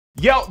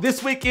Yo,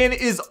 this weekend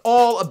is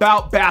all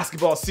about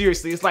basketball.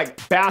 Seriously, it's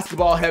like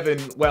basketball heaven,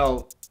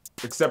 well,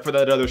 except for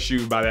that other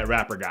shoe by that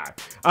rapper guy.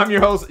 I'm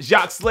your host,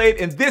 Jacques Slade,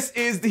 and this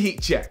is the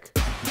Heat Check.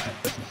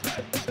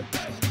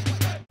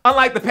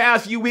 Unlike the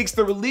past few weeks,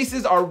 the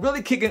releases are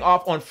really kicking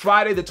off on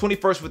Friday the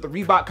 21st with the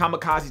Reebok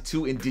Kamikaze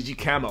II in Digi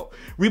camo.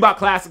 Reebok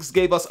Classics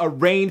gave us a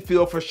rain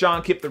feel for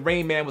Shawn Kemp the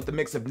Reign man with a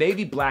mix of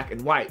navy, black,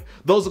 and white.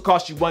 Those will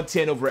cost you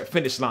 $110 over at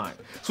Finish Line.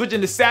 Switching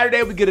to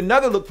Saturday, we get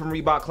another look from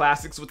Reebok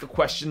Classics with the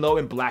Question Low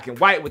in black and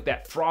white with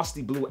that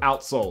frosty blue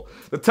outsole.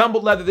 The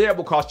tumbled leather there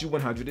will cost you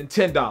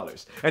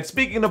 $110. And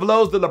speaking of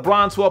lows, the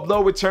LeBron 12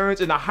 low returns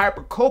in a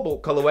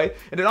Hyercobalt colorway,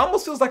 and it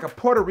almost feels like a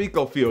Puerto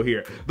Rico feel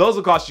here. Those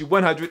will cost you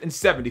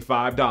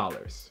 $175.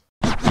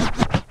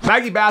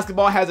 Nike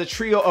Basketball has a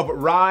trio of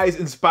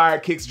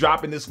Rise-inspired kicks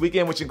dropping this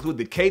weekend, which include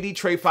the KD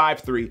Trey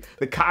 5.3,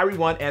 the Kyrie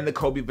 1, and the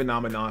Kobe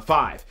Venomenom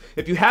 5.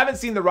 If you haven't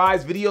seen the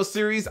Rise video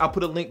series, I'll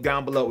put a link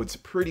down below. It's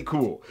pretty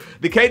cool.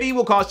 The KD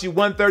will cost you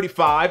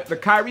 $135, the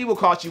Kyrie will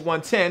cost you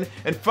 $110,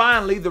 and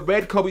finally, the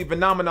red Kobe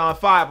Venomenom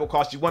 5 will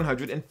cost you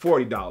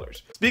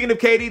 $140. Speaking of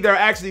KD, there are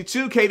actually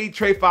two KD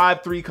Trey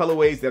 5.3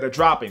 colorways that are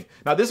dropping.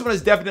 Now, this one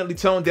is definitely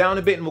toned down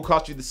a bit and will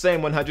cost you the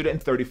same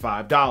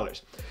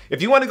 $135.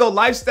 If you want to go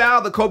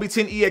lifestyle, the Kobe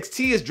 10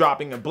 EXT is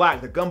dropping in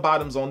black. The gum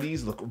bottoms on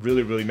these look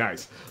really, really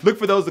nice. Look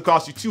for those that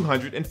cost you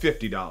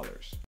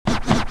 $250.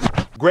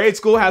 Grade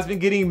school has been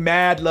getting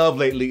mad love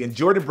lately, and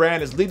Jordan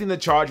Brand is leading the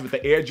charge with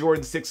the Air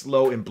Jordan 6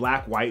 Low in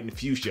black, white, and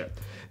fuchsia.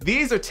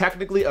 These are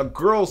technically a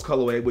girl's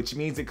colorway, which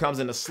means it comes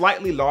in a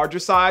slightly larger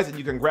size, and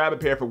you can grab a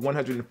pair for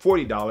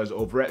 $140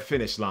 over at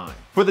Finish Line.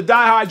 For the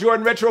die-hard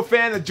Jordan retro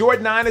fan, the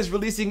Jordan 9 is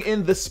releasing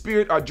in the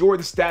Spirit or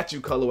Jordan Statue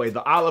colorway,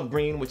 the olive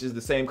green, which is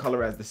the same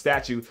color as the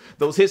statue.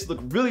 Those hits look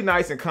really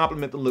nice and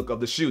complement the look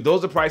of the shoe.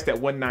 Those are priced at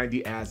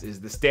 $190, as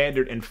is the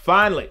standard. And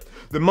finally,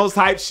 the most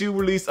hyped shoe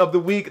release of the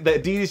week, the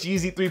Adidas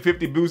Yeezy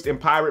 350 Boost in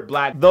Pirate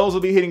Black. Those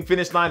will be hitting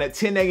Finish Line at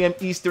 10 a.m.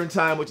 Eastern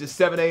Time, which is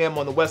 7 a.m.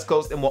 on the West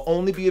Coast, and will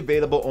only be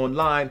available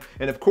online,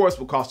 and of course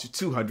will cost you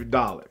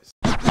 $200.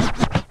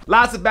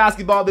 Lots of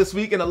basketball this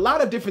week and a lot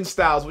of different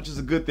styles, which is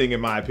a good thing in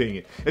my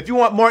opinion. If you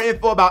want more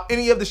info about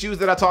any of the shoes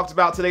that I talked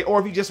about today, or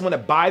if you just want to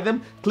buy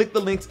them, click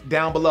the links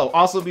down below.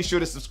 Also, be sure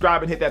to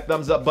subscribe and hit that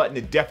thumbs up button.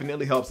 It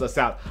definitely helps us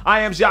out. I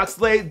am Jacques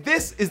Slade.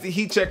 This is the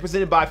Heat Check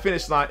presented by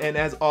Finish Line, and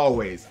as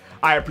always,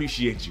 I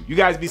appreciate you. You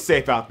guys be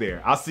safe out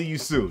there. I'll see you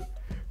soon.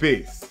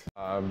 Peace.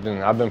 I've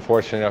been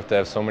fortunate enough to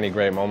have so many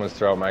great moments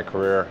throughout my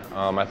career.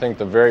 I think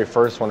the very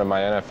first one of my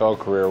NFL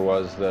career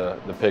was the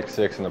pick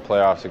six in the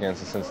playoffs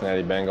against the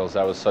Cincinnati Bengals.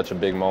 That was such a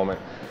big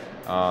moment.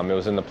 It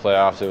was in the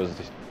playoffs. It was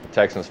the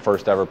Texans'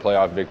 first ever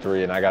playoff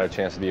victory, and I got a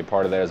chance to be a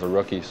part of that as a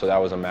rookie, so that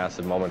was a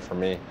massive moment for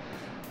me.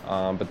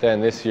 But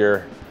then this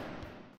year,